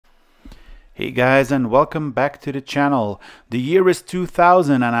Hey guys, and welcome back to the channel. The year is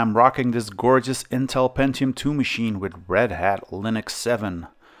 2000 and I'm rocking this gorgeous Intel Pentium 2 machine with Red Hat Linux 7.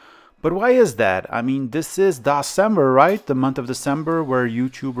 But why is that? I mean, this is DosEmu, right? The month of December where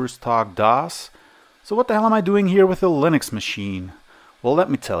YouTubers talk DOS. So what the hell am I doing here with a Linux machine? Well,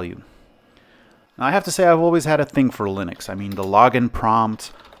 let me tell you. Now, I have to say I've always had a thing for Linux. I mean, the login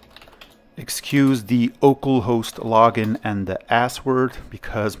prompt, excuse the localhost login and the S word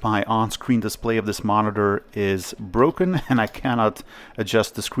because my on-screen display of this monitor is broken and I cannot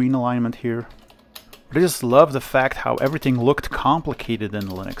adjust the screen alignment here. But I just love the fact how everything looked complicated in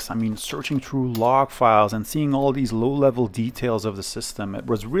Linux. I mean, searching through log files and seeing all these low-level details of the system, it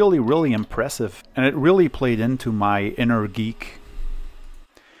was really impressive, and it really played into my inner geek.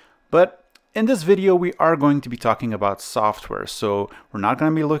 But in this video, we are going to be talking about software. So we're not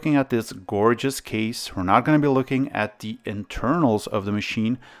going to be looking at this gorgeous case. We're not going to be looking at the internals of the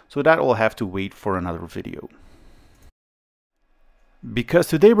machine. So that will have to wait for another video. Because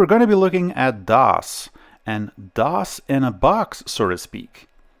today we're going to be looking at DOS, and DOS in a box, so to speak.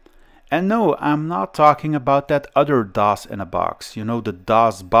 And no, I'm not talking about that other DOS in a box. You know, the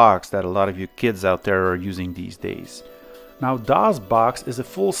DOS box that a lot of you kids out there are using these days. Now, DOSBox is a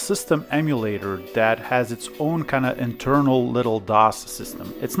full system emulator that has its own kind of internal little DOS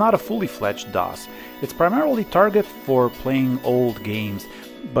system. It's not a fully fledged DOS. It's primarily targeted for playing old games,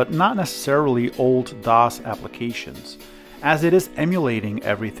 but not necessarily old DOS applications. As it is emulating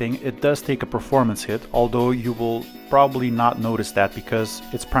everything, it does take a performance hit, although you will probably not notice that because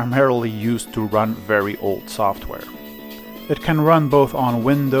it's primarily used to run very old software. It can run both on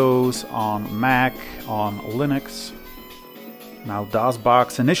Windows, on Mac, on Linux. Now,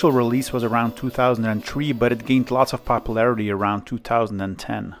 DOSBox initial release was around 2003, but it gained lots of popularity around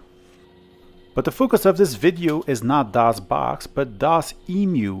 2010. But the focus of this video is not DOSBox, but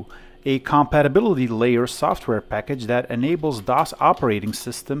DosEmu, a compatibility layer software package that enables DOS operating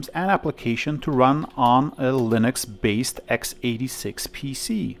systems and applications to run on a Linux-based x86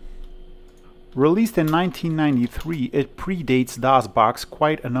 PC. Released in 1993, it predates DOSBox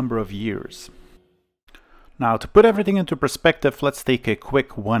quite a number of years. Now, to put everything into perspective, let's take a quick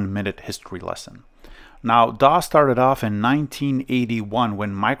 1-minute history lesson. Now, DOS started off in 1981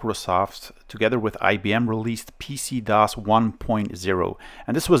 when Microsoft, together with IBM, released PC-DOS 1.0,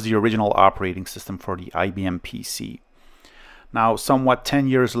 and this was the original operating system for the IBM PC. Now, somewhat 10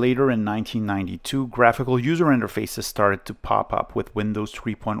 years later, in 1992, graphical user interfaces started to pop up with Windows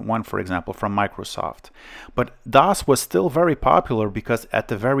 3.1, for example, from Microsoft. But DOS was still very popular because at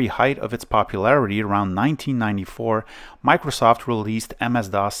the very height of its popularity, around 1994, Microsoft released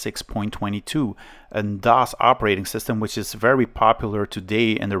MS-DOS 6.22, a DOS operating system which is very popular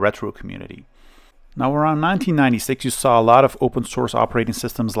today in the retro community. Now, around 1996, you saw a lot of open source operating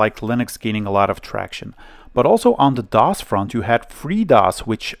systems like Linux gaining a lot of traction. But also on the DOS front, you had FreeDOS,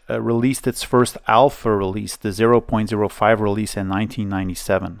 which released its first alpha release, the 0.05 release in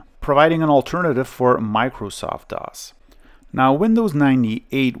 1997, providing an alternative for Microsoft DOS. Now, Windows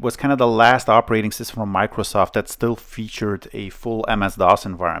 98 was kind of the last operating system from Microsoft that still featured a full MS-DOS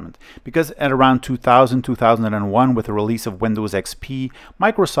environment, because at around 2000-2001, with the release of Windows XP,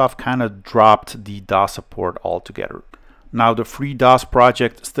 Microsoft kind of dropped the DOS support altogether. Now, the FreeDOS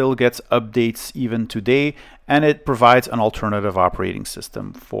project still gets updates even today, and it provides an alternative operating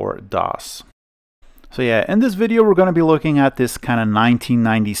system for DOS. So yeah, in this video we're going to be looking at this kind of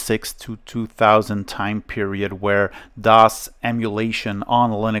 1996 to 2000 time period where DOS emulation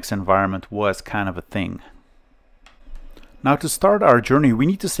on a Linux environment was kind of a thing. Now, to start our journey, we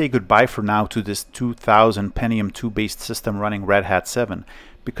need to say goodbye for now to this 2000 Pentium 2 based system running Red Hat 7,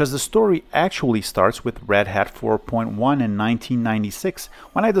 because the story actually starts with Red Hat 4.1 in 1996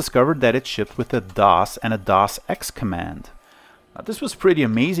 when I discovered that it shipped with a DOS and a DOSX command. Now, this was pretty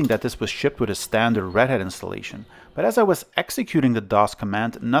amazing that this was shipped with a standard Red Hat installation, but as I was executing the DOS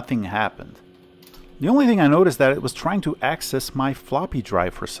command, nothing happened. The only thing I noticed that it was trying to access my floppy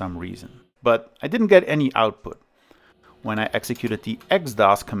drive for some reason, but I didn't get any output. When I executed the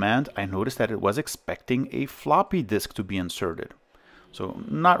xdos command, I noticed that it was expecting a floppy disk to be inserted. So,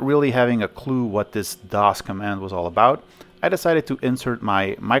 not really having a clue what this DOS command was all about, I decided to insert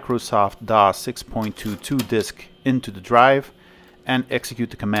my Microsoft DOS 6.22 disk into the drive and execute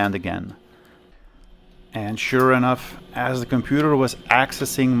the command again. And sure enough, as the computer was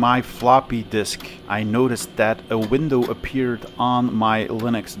accessing my floppy disk, I noticed that a window appeared on my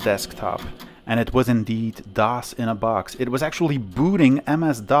Linux desktop. And it was indeed DOS in a box. It was actually booting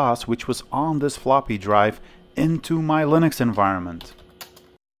MS-DOS, which was on this floppy drive, into my Linux environment.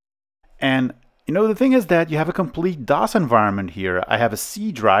 And You know, the thing is that you have a complete DOS environment here. I have a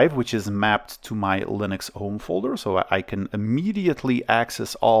C drive, which is mapped to my Linux home folder, so I can immediately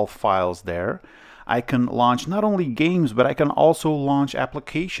access all files there. I can launch not only games, but I can also launch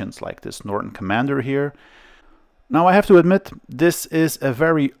applications like this Norton Commander here. Now I have to admit, this is a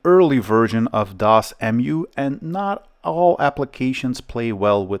very early version of DosEmu, and not all applications play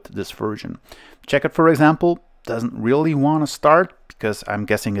well with this version. Check It, for example, doesn't really want to start because I'm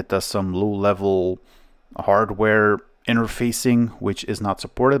guessing it does some low-level hardware interfacing, which is not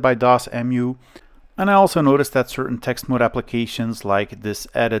supported by DosEmu. And I also noticed that certain text mode applications like this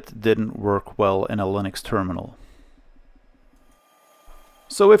edit didn't work well in a Linux terminal.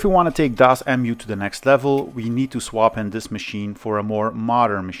 So if we want to take DosEmu to the next level, we need to swap in this machine for a more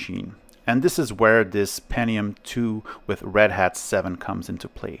modern machine. And this is where this Pentium 2 with RedHat 7 comes into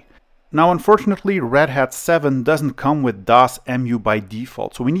play. Now unfortunately, RedHat 7 doesn't come with DosEmu by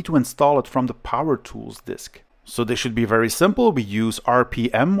default, so we need to install it from the Power Tools disk. So this should be very simple. We use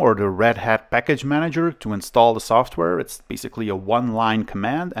RPM, or the Red Hat Package Manager, to install the software. It's basically a one-line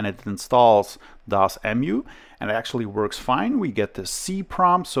command and it installs DosEmu, and it actually works fine. We get the C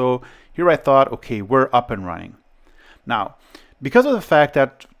prompt, so here I thought, okay, we're up and running. Now, because of the fact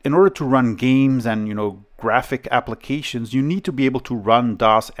that in order to run games and graphic applications, you need to be able to run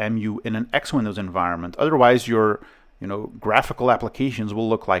DosEmu in an X Windows environment. Otherwise, your graphical applications will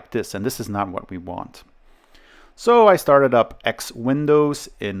look like this, and this is not what we want. So I started up X Windows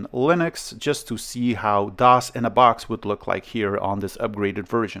in Linux just to see how DOS in a box would look like here on this upgraded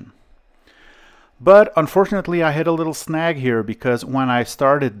version. But unfortunately I hit a little snag here, because when I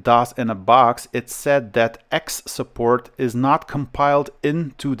started DOS in a box, it said that X support is not compiled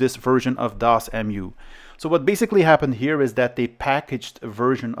into this version of DosEmu. So what basically happened here is that they packaged a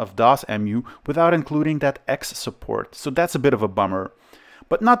version of DosEmu without including that X support. So that's a bit of a bummer.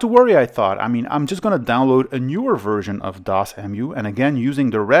 But not to worry, I thought. I mean, I'm just going to download a newer version of DosEmu, and again using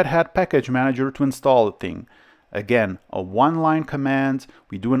the Red Hat Package Manager to install the thing. Again, a one-line command,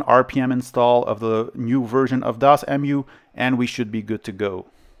 we do an RPM install of the new version of DosEmu, and we should be good to go.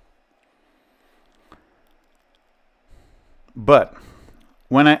 But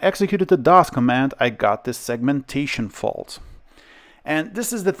when I executed the DOS command, I got this segmentation fault. And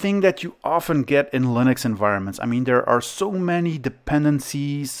this is the thing that you often get in Linux environments. I mean, there are so many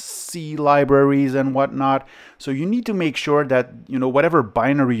dependencies, C libraries and whatnot. So you need to make sure that, whatever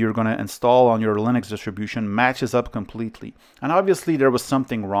binary you're going to install on your Linux distribution matches up completely. And obviously there was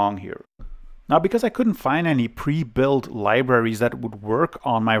something wrong here. Now, because I couldn't find any pre-built libraries that would work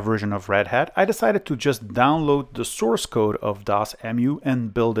on my version of Red Hat, I decided to just download the source code of DosEmu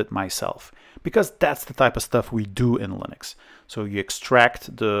and build it myself, because that's the type of stuff we do in Linux. So you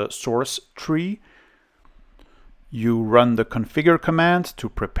extract the source tree, you run the configure command to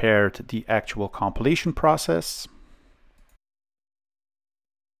prepare the actual compilation process,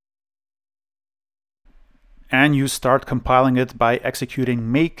 and you start compiling it by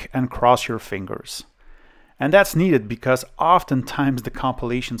executing make and cross your fingers. And that's needed because oftentimes the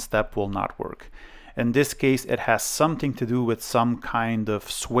compilation step will not work. In this case, it has something to do with some kind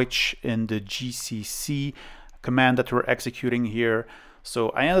of switch in the GCC command that we're executing here.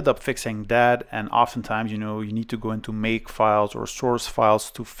 So I ended up fixing that, and oftentimes, you need to go into make files or source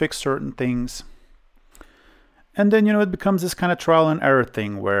files to fix certain things. And then, it becomes this kind of trial and error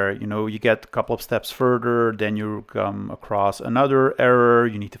thing where, you get a couple of steps further, then you come across another error,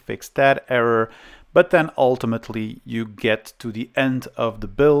 you need to fix that error, but then ultimately you get to the end of the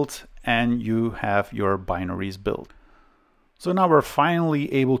build and you have your binaries built. So now we're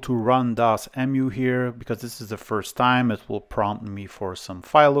finally able to run DosEmu here. Because this is the first time, it will prompt me for some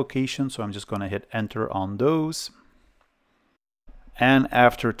file locations, so I'm just going to hit enter on those. And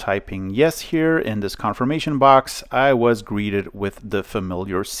after typing yes here in this confirmation box, I was greeted with the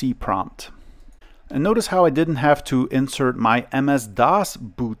familiar C prompt. And notice how I didn't have to insert my MS-DOS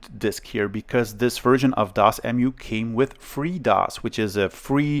boot disk here, because this version of DosEmu came with FreeDOS, which is a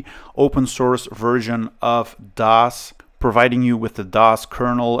free open source version of DOS, providing you with the DOS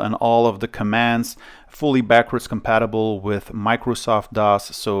kernel and all of the commands, fully backwards compatible with Microsoft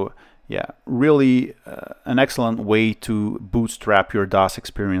DOS. So yeah, really an excellent way to bootstrap your DOS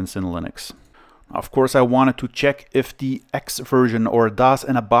experience in Linux. Of course, I wanted to check if the X version or DOS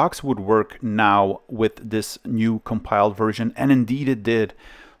in a box would work now with this new compiled version, and indeed it did.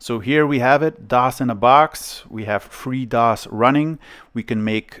 So here we have it, DOS in a box. We have FreeDOS running. We can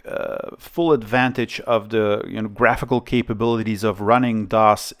make full advantage of the graphical capabilities of running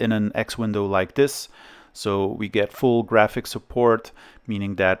DOS in an X window like this. So we get full graphic support,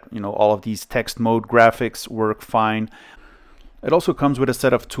 meaning that all of these text mode graphics work fine. It also comes with a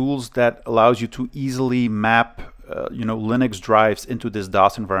set of tools that allows you to easily map Linux drives into this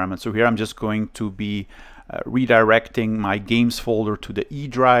DOS environment. So here I'm just going to be redirecting my games folder to the E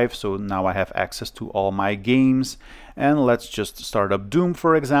drive. So now I have access to all my games. And let's just start up Doom,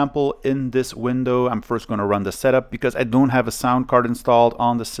 for example, in this window. I'm first going to run the setup because I don't have a sound card installed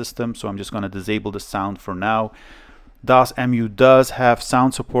on the system. So I'm just going to disable the sound for now. DosEmu does have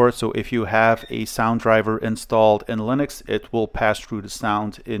sound support, so if you have a sound driver installed in Linux, it will pass through the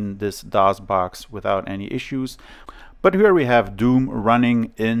sound in this DOS box without any issues. But here we have Doom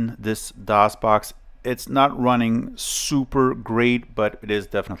running in this DOS box. It's not running super great, but it is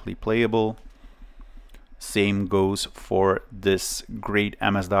definitely playable. Same goes for this great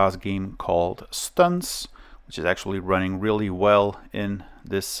MS-DOS game called Stunts, which is actually running really well in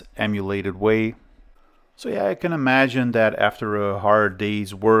this emulated way. So yeah, I can imagine that after a hard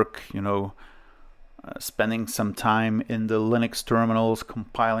day's work, spending some time in the Linux terminals,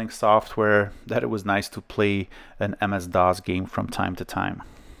 compiling software, that it was nice to play an MS-DOS game from time to time.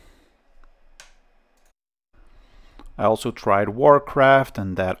 I also tried Warcraft,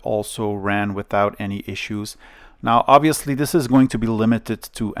 and that also ran without any issues. Now, obviously, this is going to be limited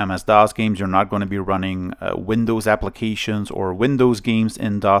to MS-DOS games. You're not going to be running Windows applications or Windows games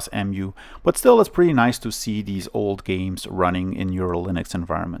in DosEmu, but still, it's pretty nice to see these old games running in your Linux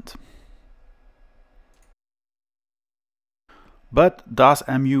environment. But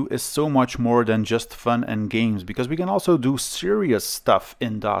DosEmu is so much more than just fun and games, because we can also do serious stuff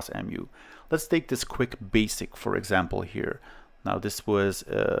in DosEmu. Let's take this quick basic, for example, here. Now this was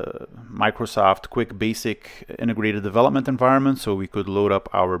Microsoft Quick Basic integrated development environment, so we could load up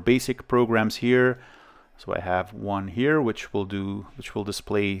our basic programs here. So I have one here which will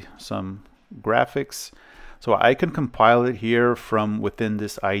display some graphics. So I can compile it here from within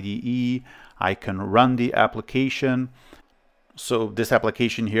this IDE. I can run the application. So this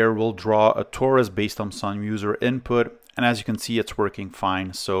application here will draw a torus based on some user input, and as you can see, it's working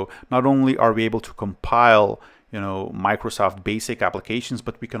fine. So not only are we able to compile Microsoft basic applications,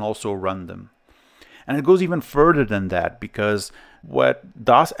 but we can also run them. And it goes even further than that, because what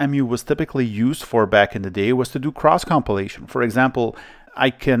DosEmu was typically used for back in the day was to do cross compilation. For example, I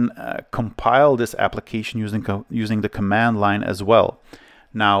can compile this application using the command line as well.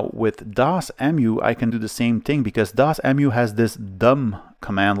 Now with DosEmu, I can do the same thing, because DosEmu has this dumb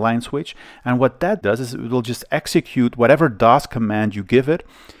command line switch, and what that does is it will just execute whatever DOS command you give it.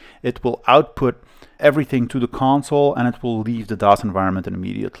 It will output everything to the console, and it will leave the DOS environment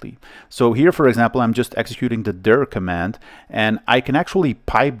immediately. So here, for example, I'm just executing the dir command, and I can actually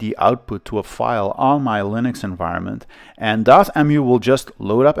pipe the output to a file on my Linux environment, and DosEmu will just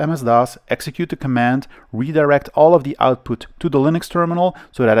load up MS-DOS, execute the command, redirect all of the output to the Linux terminal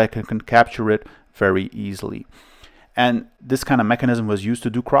so that I can capture it very easily. And this kind of mechanism was used to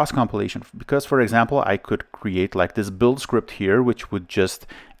do cross compilation, because, for example, I could create like this build script here, which would just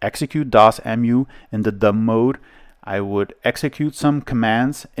execute DosEmu in the dumb mode. I would execute some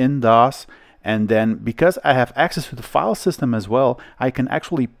commands in DOS, and then because I have access to the file system as well, I can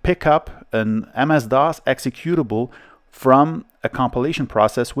actually pick up an MS-DOS executable from a compilation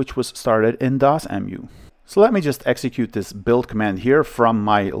process which was started in DosEmu. So let me just execute this build command here from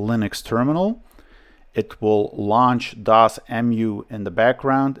my Linux terminal. It will launch DosEmu in the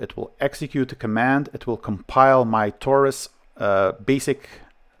background. It will execute the command. It will compile my torus basic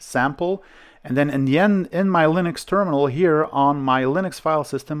sample. And then in the end, in my Linux terminal here on my Linux file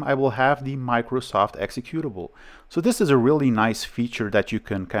system, I will have the Microsoft executable. So this is a really nice feature that you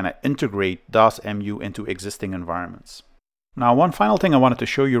can kind of integrate DosEmu into existing environments. Now, one final thing I wanted to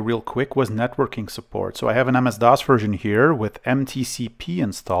show you real quick was networking support. So I have an MS-DOS version here with MTCP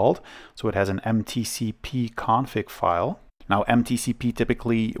installed. So it has an MTCP config file. Now, MTCP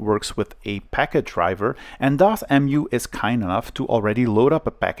typically works with a package driver, and DosEmu is kind enough to already load up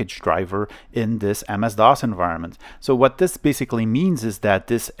a package driver in this MS-DOS environment. So what this basically means is that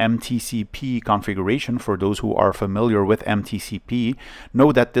this MTCP configuration, for those who are familiar with MTCP,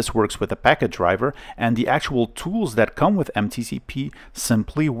 know that this works with a package driver, and the actual tools that come with MTCP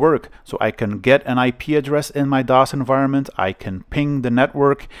simply work. So I can get an IP address in my DOS environment, I can ping the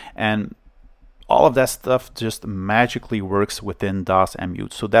network, and all of that stuff just magically works within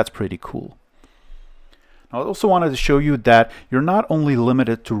DosEmu, so that's pretty cool. Now, I also wanted to show you that you're not only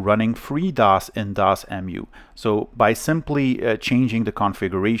limited to running FreeDOS in DosEmu. So by simply changing the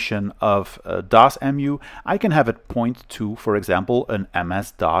configuration of DosEmu, I can have it point to, for example, an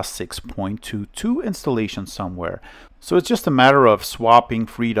MS-DOS 6.22 installation somewhere. So it's just a matter of swapping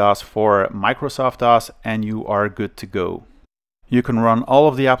FreeDOS for Microsoft DOS, and you are good to go. You can run all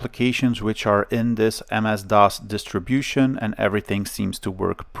of the applications which are in this MS-DOS distribution, and everything seems to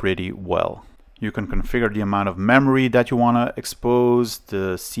work pretty well. You can configure the amount of memory that you want to expose,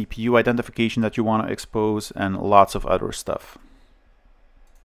 the CPU identification that you want to expose, and lots of other stuff.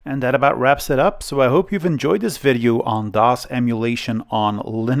 And that about wraps it up. So I hope you've enjoyed this video on DOS emulation on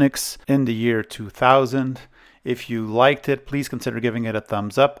Linux in the year 2000. If you liked it, please consider giving it a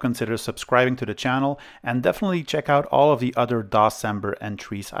thumbs up, consider subscribing to the channel, and definitely check out all of the other DosEmber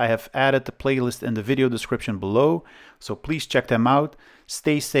entries. I have added the playlist in the video description below, so please check them out.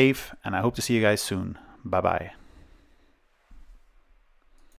 Stay safe, and I hope to see you guys soon. Bye-bye.